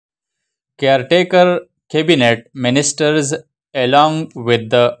Caretaker cabinet ministers, along with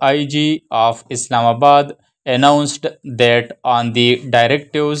the IG of Islamabad, announced that on the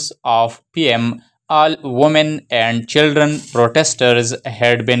directives of PM, all women and children protesters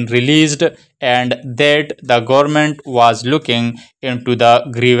had been released and that the government was looking into the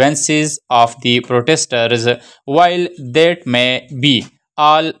grievances of the protesters. While that may be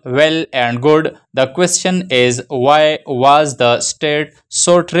all well and good, the question is, why was the state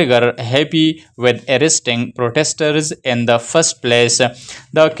so trigger happy with arresting protesters in the first place?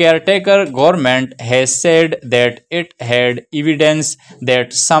 The caretaker government has said that it had evidence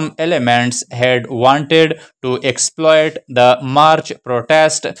that some elements had wanted to exploit the march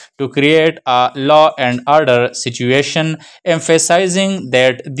protest to create a law and order situation, emphasizing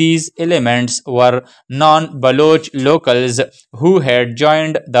that these elements were non Baloch locals who had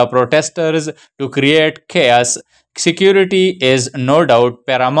joined the protesters to create chaos. Security is no doubt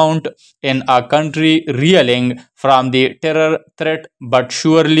paramount in a country reeling from the terror threat, but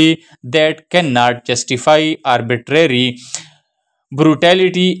surely that cannot justify arbitrary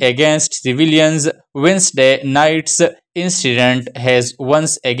brutality against civilians. Wednesday night's incident has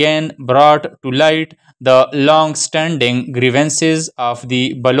once again brought to light the long standing grievances of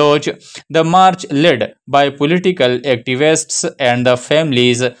the Baloch. The march, led by political activists and the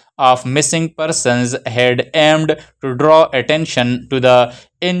families of missing persons, had aimed to draw attention to the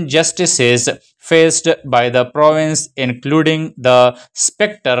injustices faced by the province, including the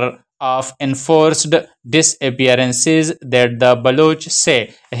specter of enforced disappearances that the Baloch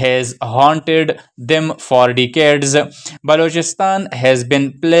say has haunted them for decades. Balochistan has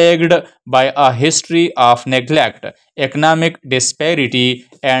been plagued by a history of neglect, economic disparity,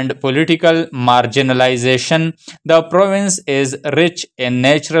 and political marginalization. The province is rich in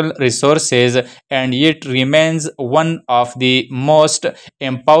natural resources and yet remains one of the most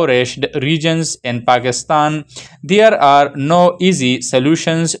impoverished regions in Pakistan. There are no easy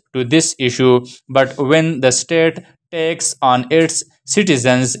solutions to this issue, but when the state takes on its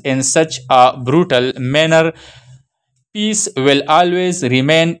citizens in such a brutal manner, peace will always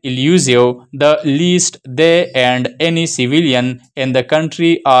remain elusive. The least they and any civilian in the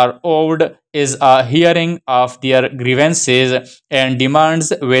country are owed is a hearing of their grievances and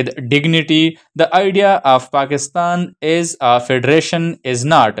demands with dignity. The idea of Pakistan as a federation is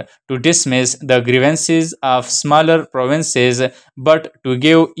not to dismiss the grievances of smaller provinces, but to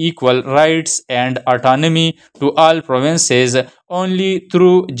give equal rights and autonomy to all provinces. Only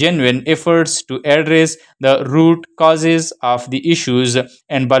through genuine efforts to address the root causes of the issues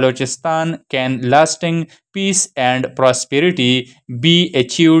in Balochistan can lasting peace and prosperity be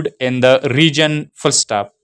achieved in the region. Full stop.